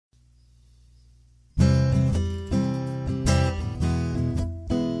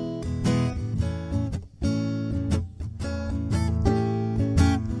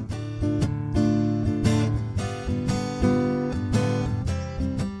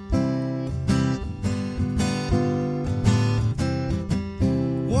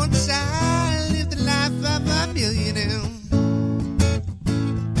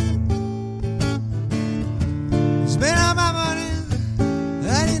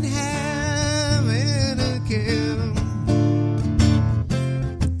weekend.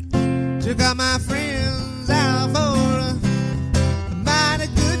 Took all my friends out for a mighty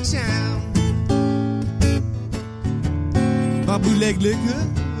good time. My bootleg liquor,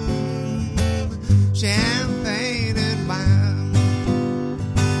 champagne and wine.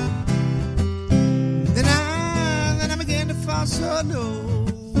 Then I began to fall so low.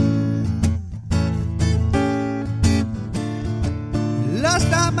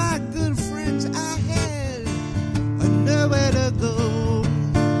 Lost all my good friends I had, nowhere to go.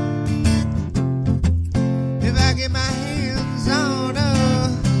 If I get my hands on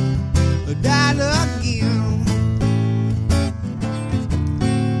a dollar again,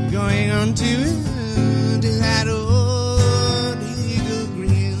 going on to that old eagle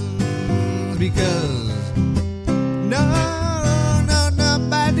grin, because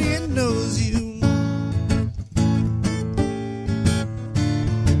nobody knows you.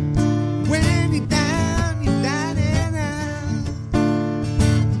 When you're down and out.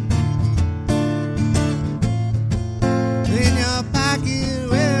 In your pocket,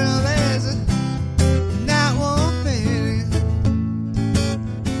 well, there's not one penny.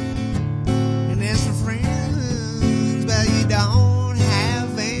 And there's some friends, but you don't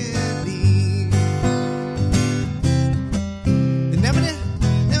have any. And then when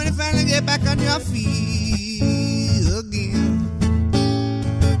you finally get back on your feet again,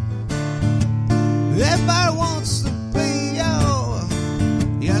 everybody wants to be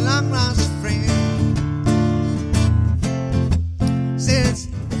your long lost friend.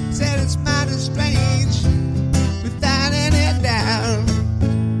 Said it's mighty strange, without any doubt.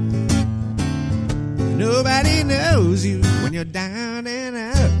 Nobody knows you when you're down and